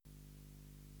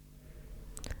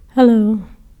Hello,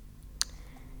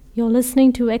 you're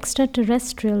listening to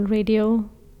Extraterrestrial Radio,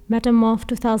 Metamorph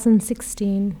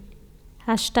 2016,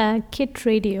 #Kit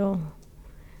Radio.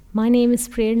 My name is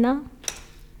Prerna.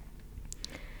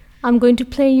 I'm going to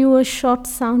play you a short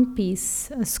sound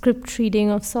piece, a script reading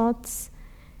of sorts,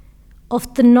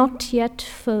 of the Not Yet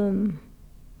film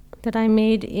that I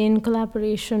made in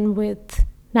collaboration with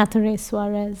Nathare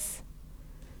Suarez.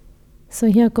 So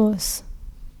here goes.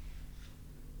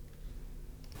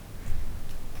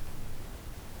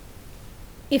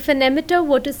 If an emitter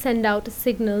were to send out a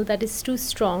signal that is too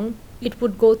strong, it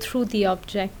would go through the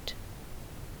object.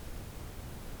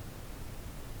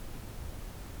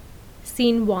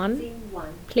 Scene 1.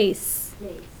 Place.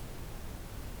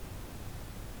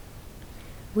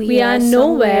 We are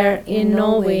nowhere in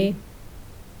Norway.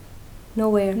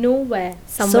 Nowhere.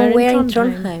 Somewhere in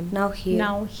Trondheim. Now here.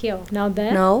 Now here. Now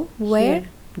there. Now where? Here.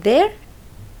 There?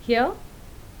 Here.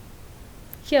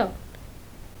 Here.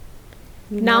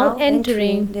 Now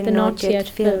entering the not yet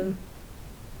film.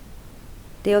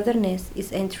 The otherness is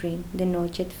entering the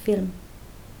not yet film.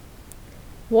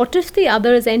 What if the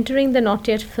other is entering the not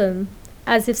yet film,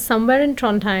 as if somewhere in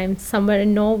Trondheim, somewhere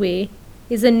in Norway,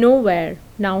 is a nowhere,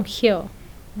 now here?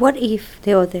 What if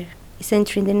the other is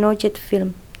entering the not yet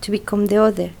film to become the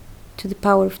other to the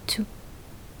power of 2?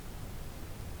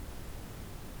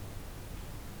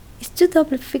 Is 2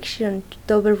 double fiction to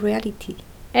double reality?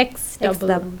 X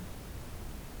double.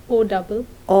 O double.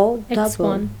 O double.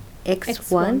 X1.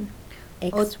 X1.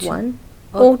 X1.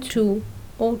 O2.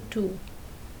 O2.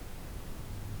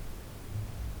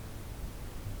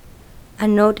 A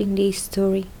note in the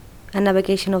story, a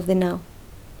navigation of the now.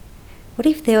 What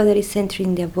if the other is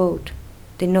entering the abode,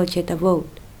 the not yet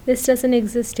abode? This doesn't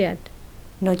exist yet.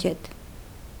 Not yet.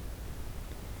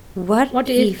 What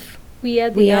if we are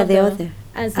the other, other,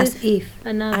 as if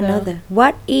another?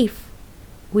 What if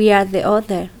we are the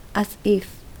other, as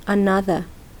if another?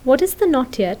 What is the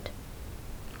not yet?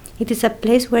 It is a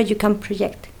place where you can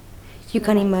project, you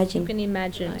can imagine, You can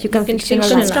imagine. You can fictionalize.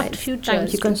 construct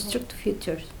futures. you construct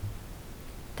futures.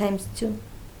 Times 2.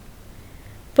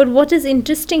 But what is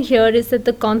interesting here is that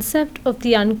the concept of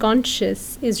the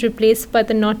unconscious is replaced by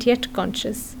the not yet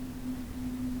conscious.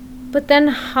 But then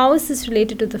how is this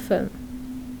related to the film?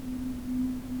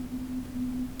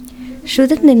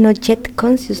 Shouldn't the not yet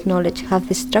conscious knowledge have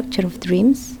the structure of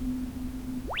dreams?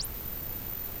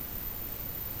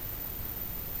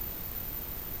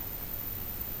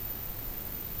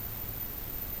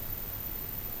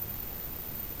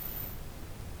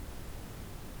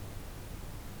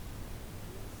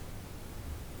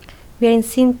 We are in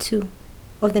scene 2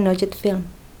 of the not yet film.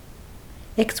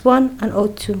 X1 and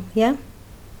O2, yeah?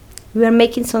 We are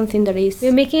making something that is...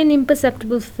 We're making an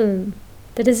imperceptible film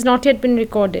that has not yet been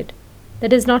recorded,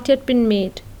 that has not yet been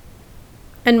made.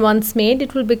 And once made,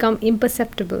 it will become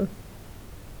imperceptible.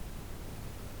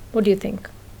 What do you think?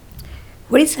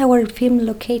 Where is our film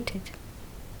located?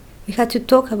 We had to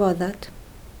talk about that,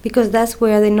 because that's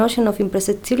where the notion of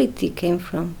imperceptibility came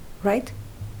from, right?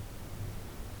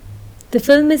 The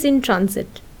film is in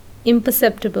transit,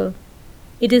 imperceptible.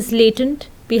 It is latent,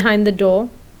 behind the door,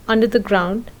 under the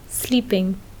ground,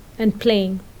 sleeping and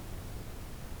playing.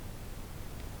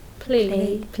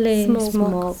 Play,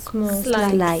 smoke,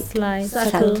 slide,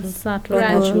 subtle,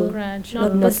 gradual,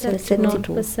 not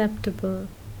perceptible.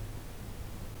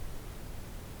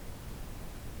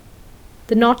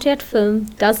 The not yet film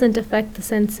doesn't affect the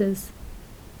senses.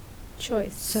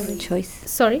 Choice.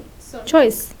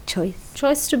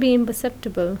 Choice to be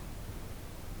imperceptible.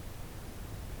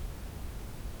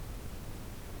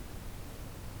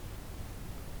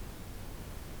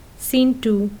 Scene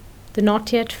 2. The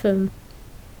not yet film.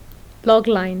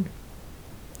 Logline.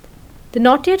 The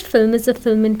not yet film is a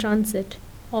film in transit,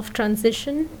 of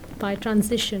transition by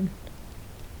transition,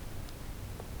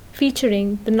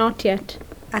 featuring the not yet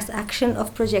as action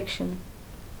of projection,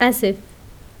 as if,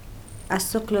 as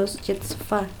so close yet so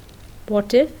far,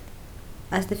 what if,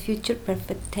 as the future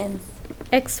perfect tense,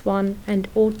 X1 and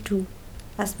O2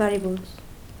 as variables.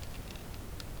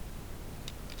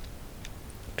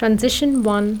 Transition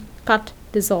 1. Cut,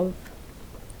 dissolve.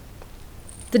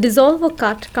 The dissolve or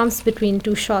cut comes between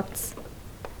two shots.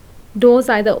 Doors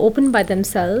either open by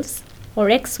themselves or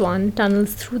X1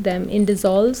 tunnels through them in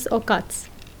dissolves or cuts.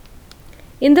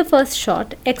 In the first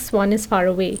shot, X1 is far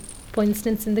away, for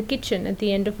instance in the kitchen at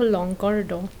the end of a long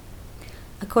corridor.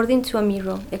 According to a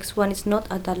mirror, X1 is not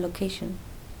at that location.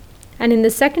 And in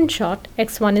the second shot,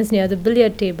 X1 is near the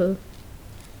billiard table.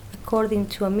 According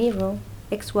to a mirror,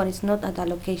 X1 is not at that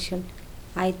location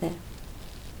either.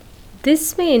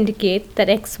 This may indicate that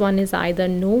X1 is either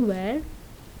nowhere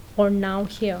or now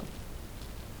here.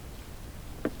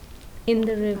 in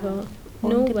the river, On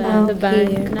the nowhere bank, on the bank,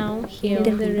 here. now here In the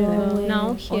in the river, nowhere,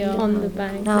 now here on the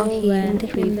bank, Now here nowhere in the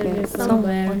river,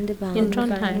 somewhere on the bank, in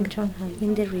Trondheim.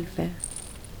 in the river.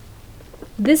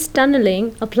 This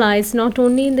tunneling applies not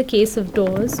only in the case of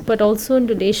doors but also in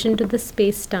relation to the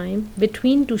space-time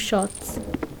between two shots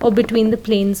or between the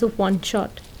planes of one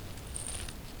shot.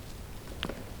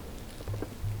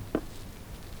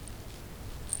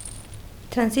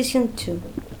 Transition 2.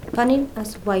 Panning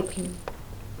as wiping.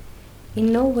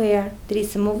 In nowhere, there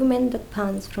is a movement that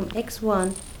pans from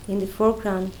X1 in the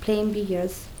foreground playing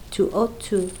billiards to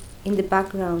O2 in the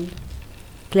background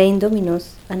playing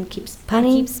dominoes and keeps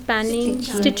panning,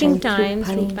 Stitching time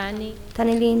through panning,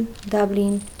 tunneling,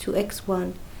 doubling to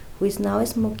X1, who is now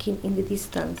smoking in the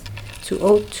distance, to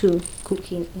O2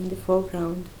 cooking in the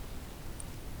foreground.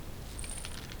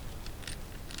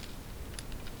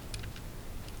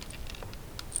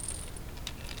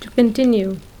 To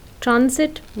continue,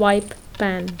 transit, wipe,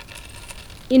 pan.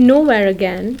 In nowhere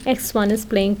again, X1 is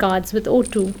playing cards with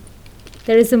O2.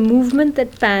 There is a movement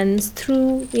that pans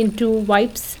through into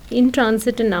wipes in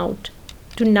transit and out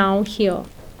to now here,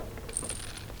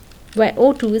 where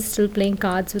O2 is still playing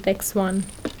cards with X1.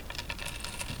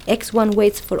 X1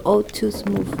 waits for O2's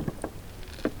move.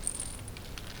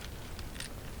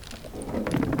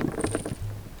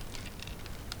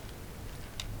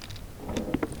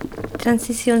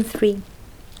 Transition 3.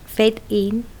 Fade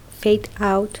in, fade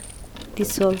out,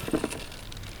 dissolve.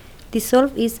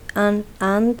 Dissolve is an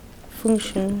AND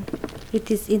function. It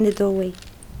is in the doorway.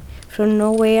 From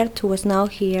nowhere towards now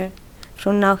here,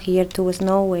 from now here towards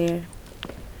nowhere.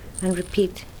 And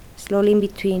repeat, slowly in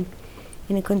between,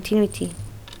 in a continuity.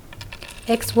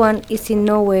 X1 is in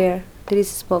nowhere, there is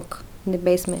smoke in the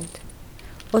basement.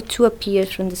 O2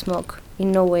 appears from the smoke,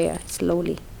 in nowhere,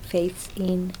 slowly, fades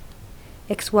in.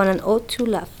 X1 and O2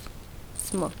 laugh,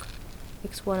 smoke.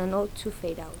 X1 and O2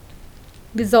 fade out.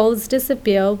 Dissolves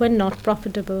disappear when not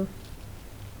profitable.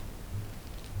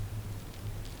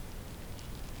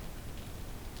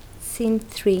 Scene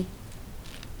 3.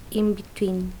 In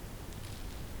between.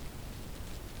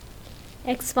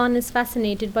 X1 is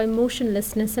fascinated by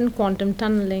motionlessness and quantum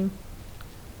tunneling.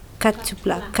 Cut to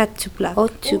black, cut to black.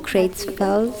 O2 creates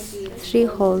fells, 3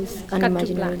 holes, an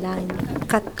imaginary line.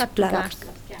 Cut to black.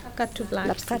 Cut to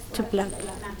black. Cut to black.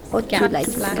 O2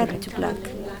 lights, cut to black.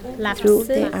 Through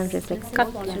the unreflected.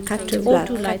 Cut to black.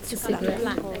 O2 lights a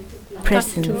cigarette.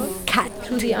 Presence. Cut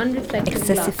Through the unreflected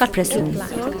excessive black. presence.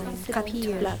 Cut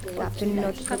to black. Cut to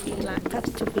black. Cut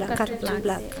to black. Cut to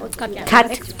black. Cut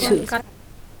to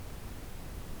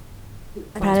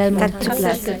parallel cut to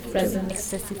black.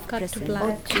 Excessive Cut to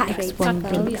black. X1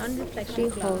 blinks. 3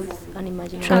 holes, an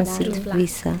imaginary transit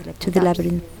visa to the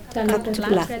labyrinth. Cut to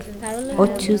black.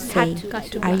 O2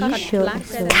 say, are you sure?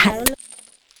 Cut.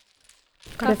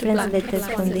 Reference letters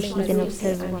from the hidden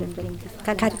observer.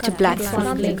 Cut to black.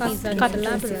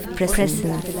 Presence.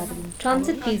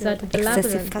 Transit visa to the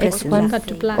Excessive labyrinth. X1. Cut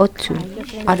to black.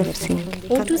 O2 out of sync.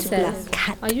 O2 says,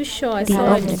 are you sure I The saw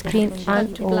off it? screen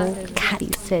and to all black.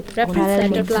 cut said. Reference Parallel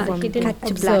letter black. form. Hidden Cut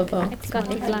to black. observer.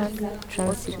 Cut to black.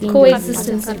 Transit.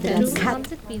 Coexistence of the the cut.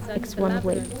 X1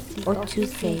 way. O2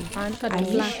 say, are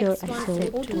you sure I saw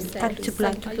it? Cut to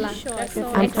black.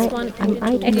 Am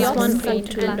I in X1 the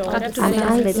feed and or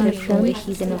Am I letter from the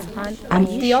hidden of Am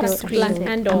the you off sure screen I saw it?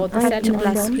 and or the Am I set to on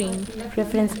black? screen.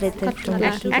 Reference letter from the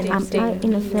black. hidden. Am I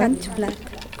in a film? Cut to black.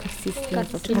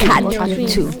 Persistence of to cut black.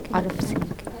 O2 out of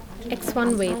sync.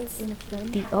 X1 waits.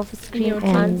 The off screen your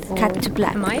and turn. cut to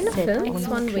black. Am I in a said film? on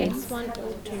X1 the waits.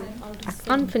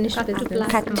 Unfinished Cut to business.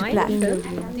 black. Am I Black. in a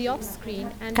film? The off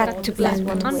screen and Cut or to the black. set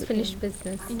on One way. unfinished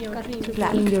business. Cut to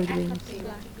black. In your dreams.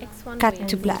 X1 Cut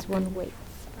waits. to black. One way.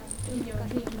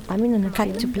 I mean on a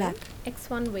cut to black.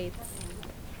 X1 waits.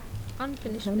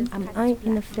 Unfinished business. Am I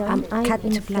in a film? Am I cut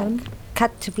to black?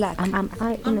 Cut to black. Am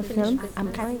I in a film? Am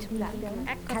I to black?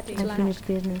 Cut to unfinished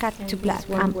business. Cut to black.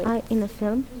 Am I in a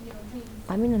film?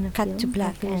 I'm in a cut to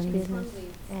black and business.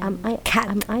 Am I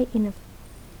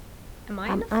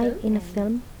in a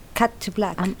film? Cut to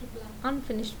black.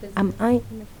 Unfinished business. Am I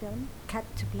in a film? Cut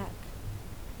to black.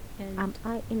 And Am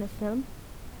I in a film?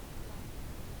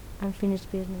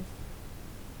 Unfinished business.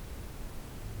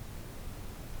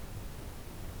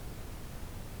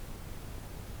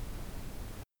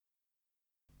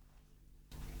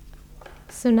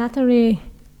 So Nathari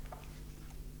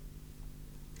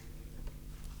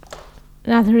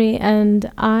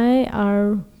and I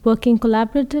are working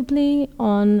collaboratively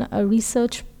on a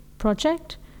research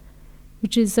project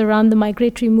which is around the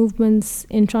migratory movements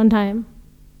in Trondheim.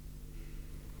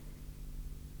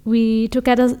 We took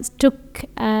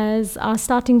as our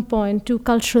starting point two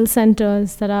cultural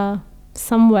centers that are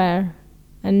somewhere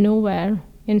and nowhere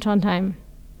in Trondheim.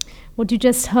 What you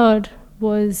just heard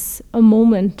was a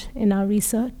moment in our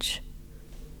research.